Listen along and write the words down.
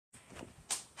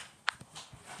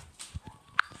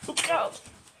go.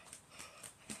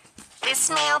 This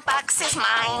mailbox is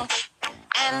mine,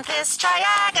 and this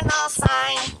triagonal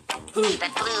sign.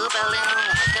 That blue balloon,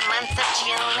 the month of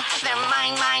June, they're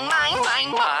mine, mine, mine,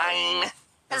 mine, mine.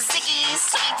 Ziggy's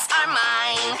sweets are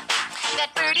mine.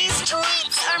 That birdie's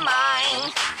tweets are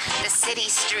mine. The city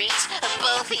streets,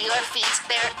 both your feet,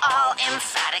 they're all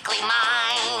emphatically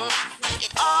mine.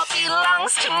 It all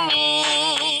belongs to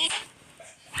me.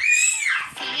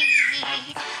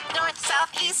 North,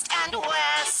 south, east, and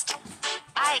west.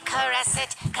 I caress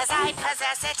it, 'cause I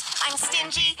possess it. I'm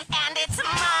stingy, and it's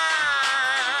mine.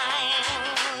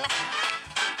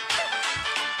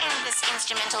 And this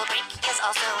instrumental break is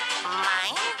also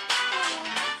mine.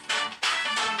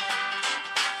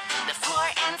 The floor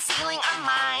and ceiling are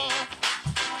mine.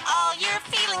 All your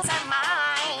feelings are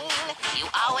mine. You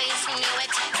always knew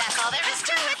it, that's all there is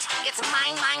to it. It's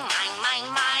mine, mine, mine, mine,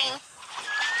 mine.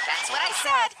 That's what I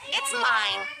said, it's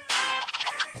mine.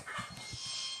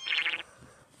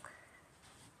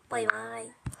 バイバイ。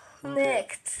ネ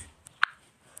クト。